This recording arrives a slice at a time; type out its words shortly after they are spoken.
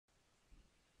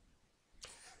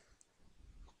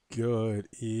Good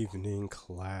evening,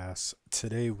 class.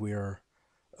 Today we're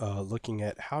looking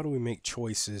at how do we make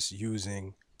choices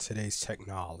using today's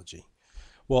technology.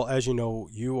 Well, as you know,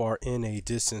 you are in a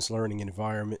distance learning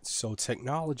environment, so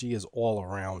technology is all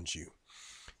around you.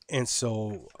 And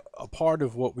so, a part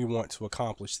of what we want to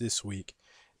accomplish this week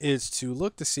is to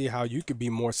look to see how you could be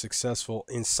more successful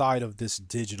inside of this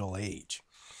digital age.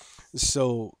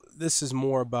 So, this is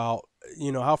more about,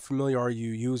 how familiar are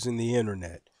you using the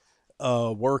internet,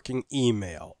 working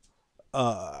email,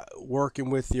 working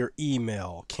with your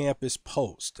email, campus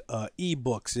post,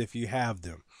 ebooks if you have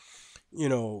them.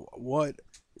 What,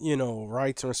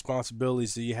 rights and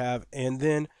responsibilities do you have? And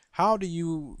then how do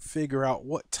you figure out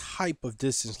what type of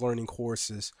distance learning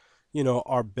courses,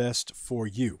 are best for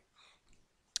you?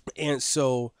 And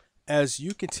so as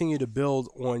you continue to build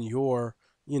on your,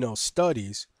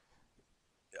 studies,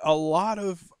 a lot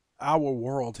of our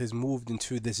world has moved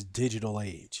into this digital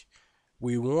age.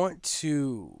 We want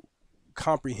to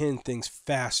comprehend things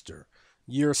faster.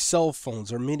 Your cell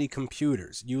phones are mini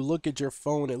computers. You look at your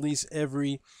phone at least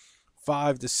every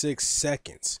 5 to 6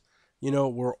 seconds.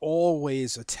 We're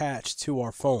always attached to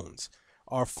our phones.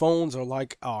 Our phones are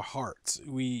like our hearts.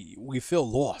 We feel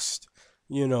lost,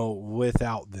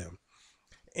 without them.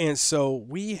 And so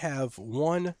we have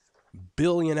 1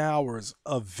 billion hours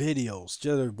of videos just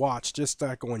to watch just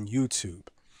like on YouTube.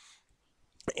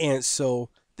 And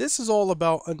so this is all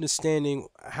about understanding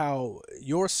how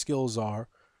your skills are,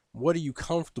 what are you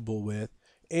comfortable with,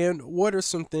 and what are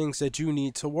some things that you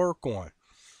need to work on.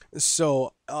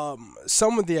 So,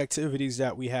 some of the activities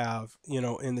that we have,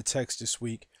 in the text this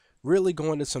week, really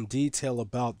go into some detail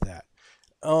about that.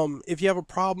 If you have a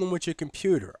problem with your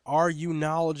computer, are you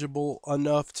knowledgeable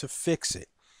enough to fix it?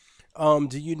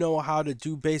 Do you know how to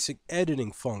do basic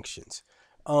editing functions?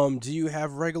 Do you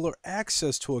have regular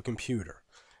access to a computer?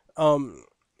 Um,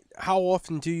 how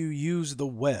often do you use the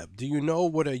web? Do you know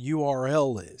what a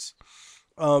URL is?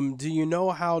 Do you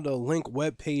know how to link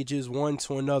web pages one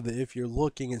to another if you're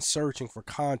looking and searching for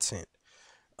content?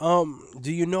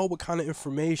 Do you know what kind of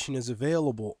information is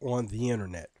available on the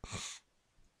internet?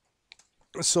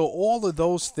 So all of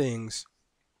those things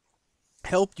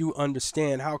help you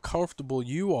understand how comfortable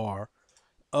you are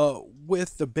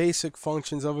with the basic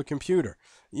functions of a computer.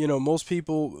 Most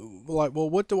people like, well,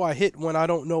 what do I hit when I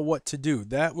don't know what to do?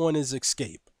 That one is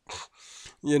escape.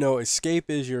 Escape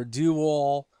is your do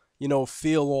all,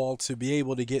 feel all to be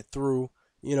able to get through,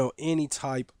 any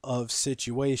type of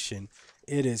situation.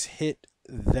 It is hit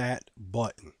that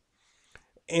button.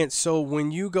 And so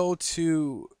when you go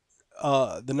to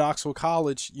the Knoxville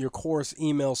College, your course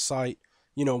email site,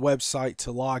 website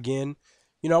to log in,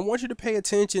 I want you to pay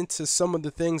attention to some of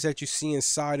the things that you see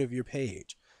inside of your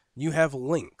page. You have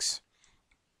links.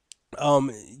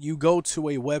 You go to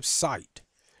a website.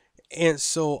 And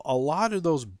so a lot of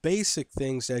those basic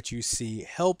things that you see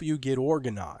help you get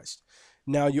organized.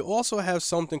 Now, you also have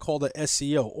something called a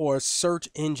SEO or a search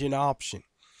engine option.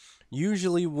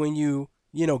 Usually when you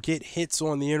get hits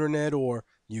on the internet or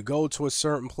you go to a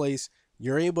certain place,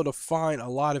 you're able to find a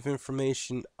lot of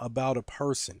information about a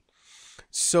person.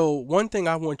 So one thing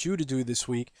I want you to do this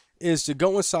week is to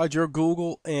go inside your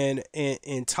Google and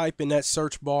type in that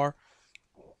search bar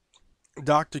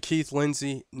Dr. Keith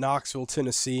Lindsay, Knoxville,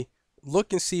 Tennessee.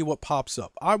 Look and see what pops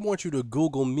up. I want you to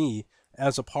Google me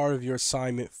as a part of your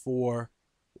assignment for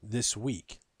this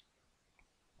week.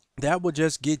 That will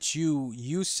just get you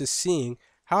used to seeing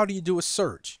how do you do a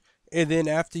search. And then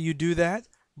after you do that,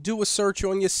 do a search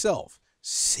on yourself.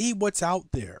 See what's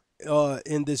out there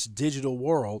in this digital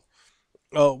world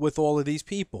with all of these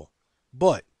people.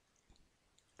 But,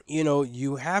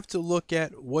 you have to look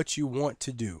at what you want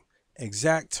to do,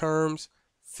 exact terms,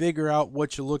 figure out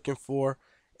what you're looking for,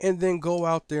 and then go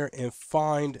out there and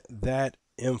find that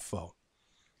info.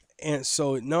 And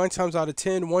so, 9 times out of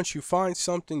 10, once you find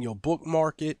something, you'll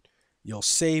bookmark it, you'll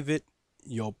save it,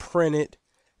 you'll print it.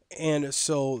 And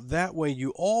so that way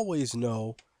you always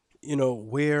know,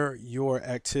 where your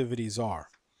activities are.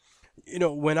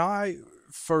 When I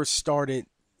first started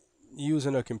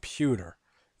using a computer,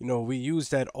 we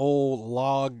used that old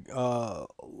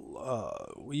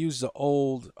we used the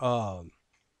old, I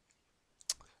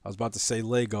was about to say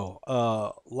Lego,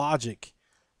 Logic,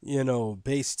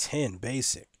 base 10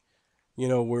 basic,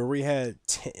 where we had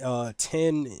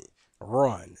 10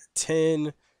 run,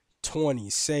 10 20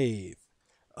 save,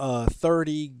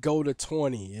 30 go to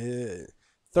 20,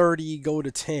 30 go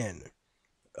to 10,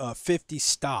 50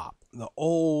 stop, the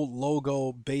old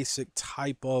logo basic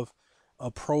type of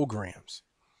programs.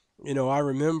 I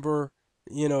remember,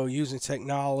 using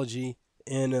technology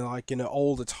in like in an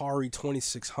old Atari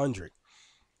 2600.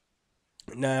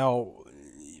 Now,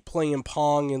 playing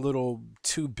Pong and little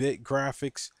 2-bit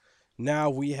graphics. Now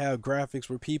we have graphics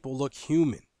where people look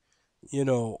human,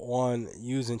 on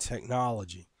using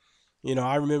technology.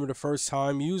 I remember the first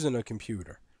time using a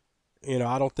computer.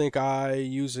 I don't think I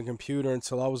used a computer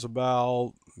until I was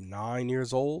about 9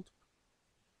 years old.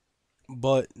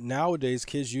 But nowadays,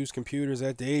 kids use computers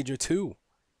at the age of 2.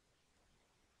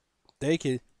 They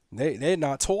could, they're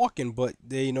not talking, but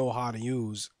they know how to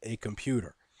use a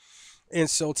computer. And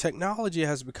so technology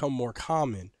has become more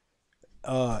common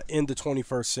in the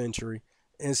 21st century.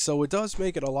 And so it does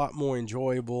make it a lot more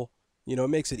enjoyable. It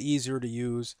makes it easier to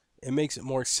use. It makes it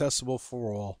more accessible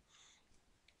for all.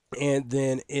 And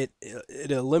then it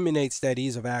eliminates that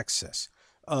ease of access.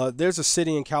 There's a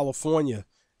city in California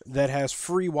that has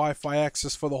free Wi-Fi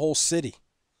access for the whole city.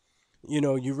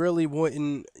 You really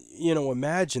wouldn't,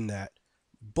 imagine that.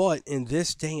 But in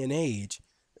this day and age,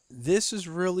 this is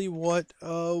really what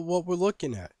we're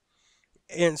looking at.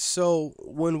 And so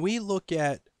when we look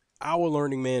at our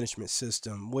learning management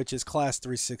system, which is Class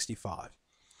 365,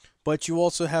 but you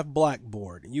also have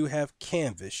Blackboard, you have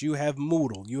Canvas, you have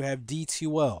Moodle, you have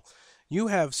D2L. You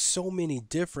have so many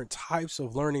different types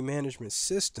of learning management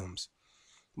systems,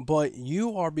 but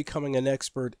you are becoming an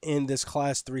expert in this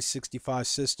Class 365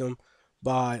 system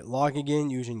by logging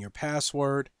in using your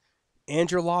password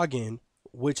and your login,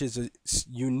 which is a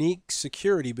unique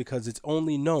security because it's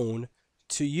only known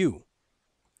to you.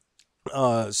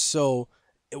 So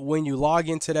when you log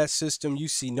into that system, you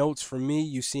see notes from me,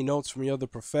 you see notes from the other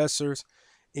professors.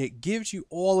 It gives you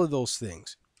all of those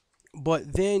things.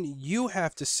 But then you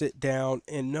have to sit down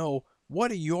and know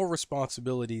what are your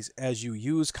responsibilities as you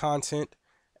use content,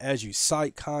 as you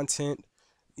cite content.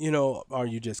 Are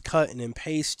you just cutting and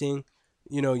pasting?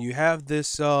 You have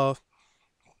this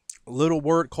little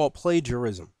word called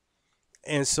plagiarism.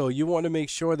 And so you want to make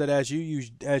sure that as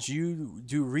you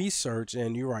do research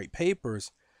and you write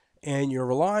papers and you're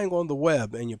relying on the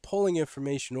web and you're pulling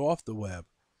information off the web,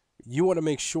 you want to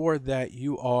make sure that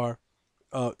you are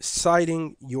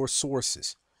citing your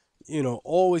sources.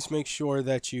 Always make sure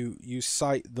that you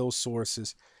cite those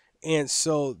sources. And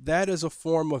so that is a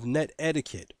form of net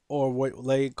etiquette, or what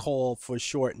they call for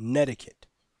short netiquette.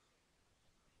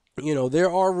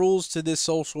 There are rules to this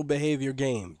social behavior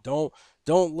game.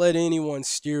 Don't let anyone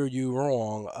steer you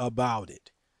wrong about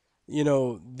it.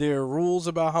 There are rules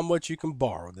about how much you can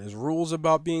borrow. There's rules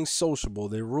about being sociable.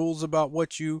 There are rules about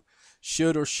what you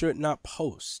should or should not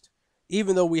post.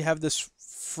 Even though we have this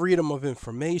freedom of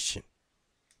information,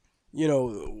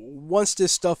 once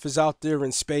this stuff is out there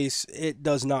in space, it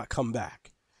does not come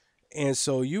back. And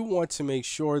so you want to make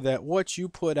sure that what you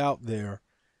put out there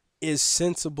is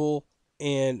sensible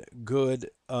and good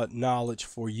knowledge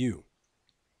for you.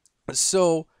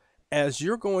 So as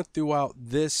you're going throughout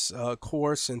this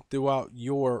course and throughout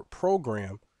your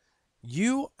program,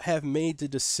 you have made the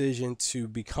decision to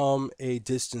become a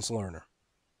distance learner.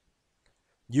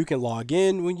 You can log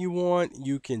in when you want.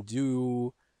 You can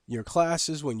do your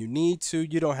classes when you need to.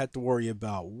 You don't have to worry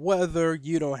about weather.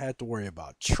 You don't have to worry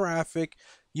about traffic.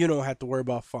 You don't have to worry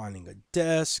about finding a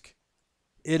desk.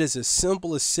 It is as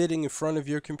simple as sitting in front of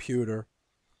your computer,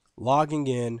 logging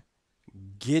in,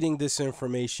 getting this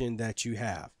information that you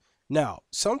have. Now,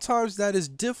 sometimes that is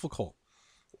difficult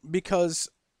because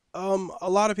a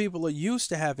lot of people are used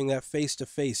to having that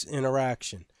face-to-face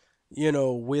interaction,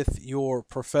 with your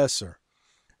professor.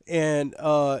 And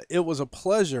it was a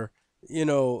pleasure,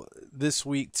 this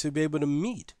week to be able to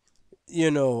meet,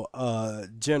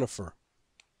 Jennifer.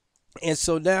 And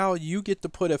so now you get to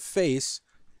put a face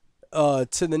to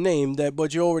the name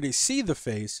but you already see the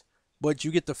face, but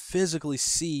you get to physically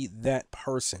see that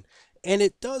person. And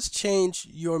it does change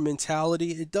your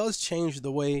mentality. It does change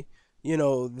the way,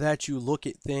 that you look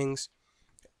at things.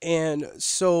 And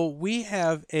so we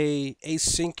have a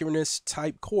asynchronous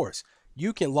type course.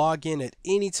 You can log in at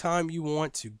any time you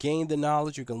want to gain the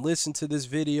knowledge. You can listen to this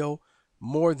video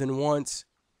more than once.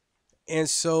 And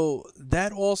so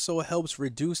that also helps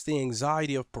reduce the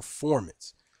anxiety of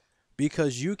performance,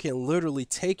 because you can literally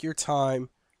take your time,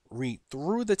 read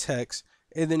through the text,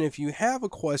 and then if you have a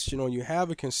question or you have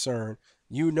a concern,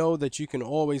 you know that you can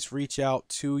always reach out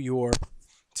to your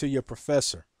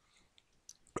professor.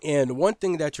 And one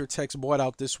thing that your text brought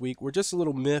out this week were just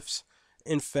little myths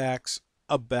and facts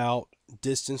about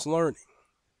distance learning.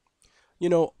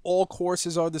 All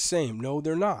courses are the same. No,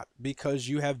 they're not, because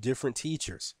you have different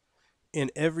teachers. And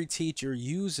every teacher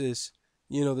uses,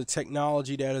 the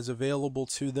technology that is available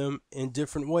to them in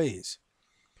different ways.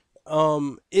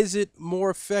 Is it more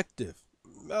effective?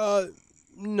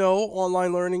 No,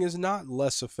 online learning is not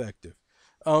less effective.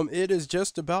 It is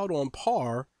just about on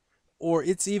par, or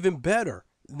it's even better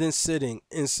than sitting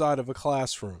inside of a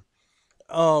classroom.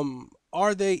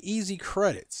 Are they easy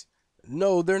credits?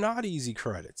 No, they're not easy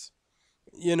credits.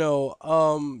 Do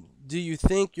you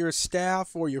think your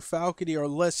staff or your faculty are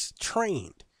less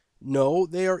trained? No,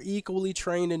 they are equally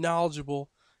trained and knowledgeable,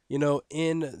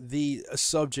 in the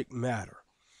subject matter.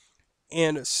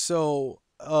 And so,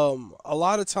 a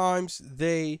lot of times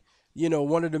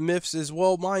one of the myths is,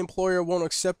 well, my employer won't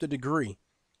accept a degree,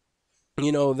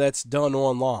 that's done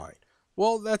online.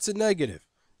 Well, that's a negative.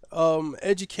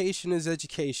 Education is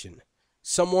education.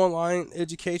 Some online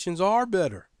educations are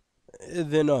better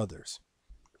than others,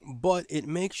 but it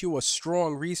makes you a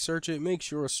strong researcher, it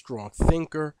makes you a strong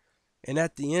thinker, and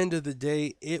at the end of the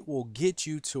day, it will get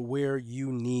you to where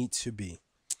you need to be.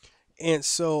 And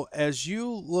so, as you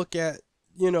look at,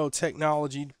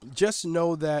 technology, just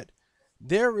know that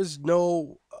there is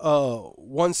no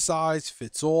one size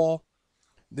fits all.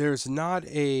 There's not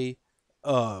a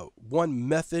one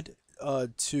method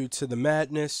to the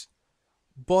madness,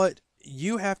 but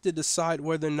you have to decide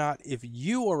whether or not if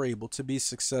you are able to be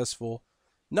successful,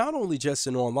 not only just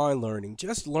in online learning,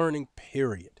 just learning,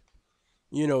 period.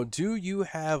 Do you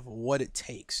have what it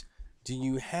takes? Do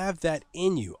you have that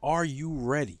in you? Are you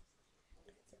ready?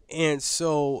 And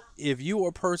so, if you are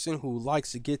a person who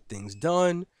likes to get things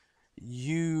done,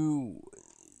 you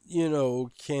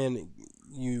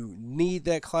you need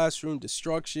that classroom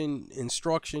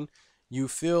instruction. You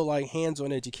feel like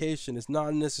hands-on education is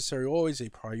not necessarily always a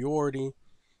priority.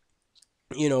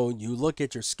 You look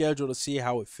at your schedule to see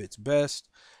how it fits best.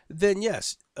 Then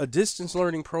yes, a distance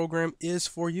learning program is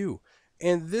for you.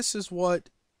 And this is what,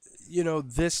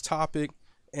 this topic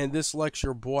and this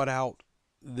lecture brought out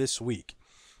this week.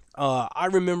 I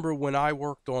remember when I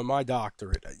worked on my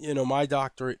doctorate.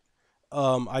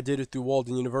 I did it through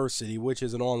Walden University, which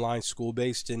is an online school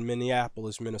based in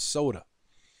Minneapolis, Minnesota.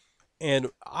 And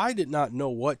I did not know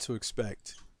what to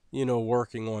expect,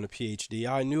 working on a PhD.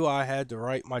 I knew I had to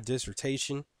write my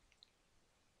dissertation.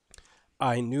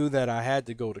 I knew that I had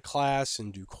to go to class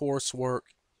and do coursework.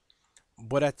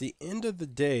 But at the end of the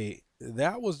day,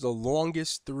 that was the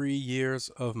longest 3 years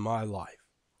of my life.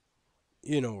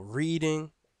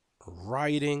 Reading,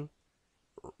 writing,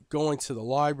 going to the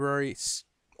library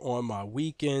on my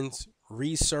weekends,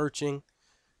 researching.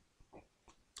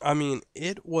 I mean,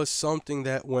 it was something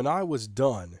that when I was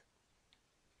done,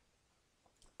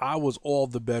 I was all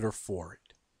the better for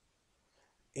it.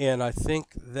 And I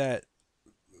think that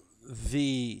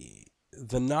the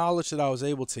knowledge that I was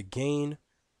able to gain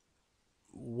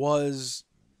was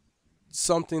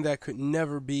something that could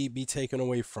never be taken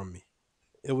away from me.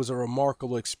 It was a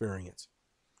remarkable experience.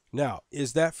 Now,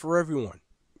 is that for everyone?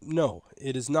 No,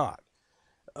 it is not.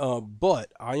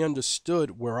 But I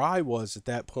understood where I was at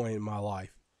that point in my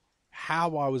life,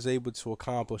 how I was able to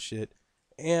accomplish it,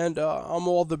 and I'm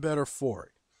all the better for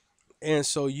it. And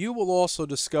so you will also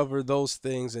discover those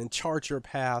things and chart your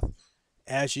path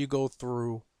as you go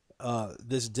through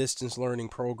this distance learning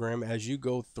program, as you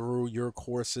go through your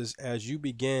courses, as you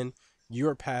begin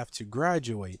your path to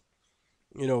graduate,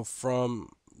 from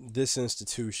this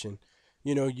institution.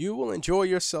 You will enjoy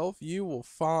yourself. You will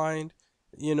find,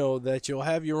 that you'll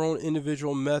have your own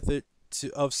individual method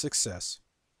of success.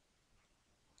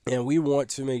 And we want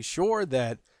to make sure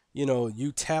that,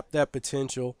 you tap that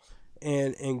potential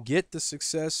and get the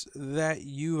success that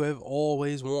you have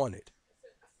always wanted.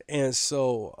 And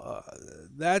so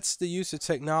that's the use of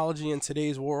technology in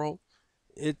today's world.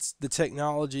 It's the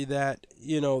technology that,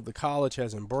 the college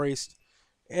has embraced.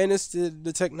 And it's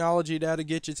the technology that'll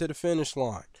get you to the finish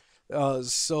line.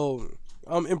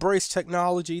 Embrace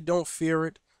technology. Don't fear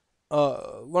it.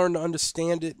 Learn to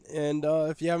understand it. And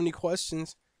if you have any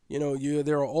questions,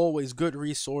 there are always good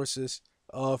resources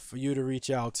for you to reach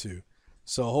out to.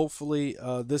 So hopefully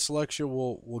this lecture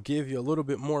will give you a little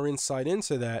bit more insight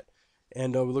into that.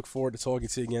 And we look forward to talking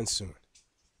to you again soon.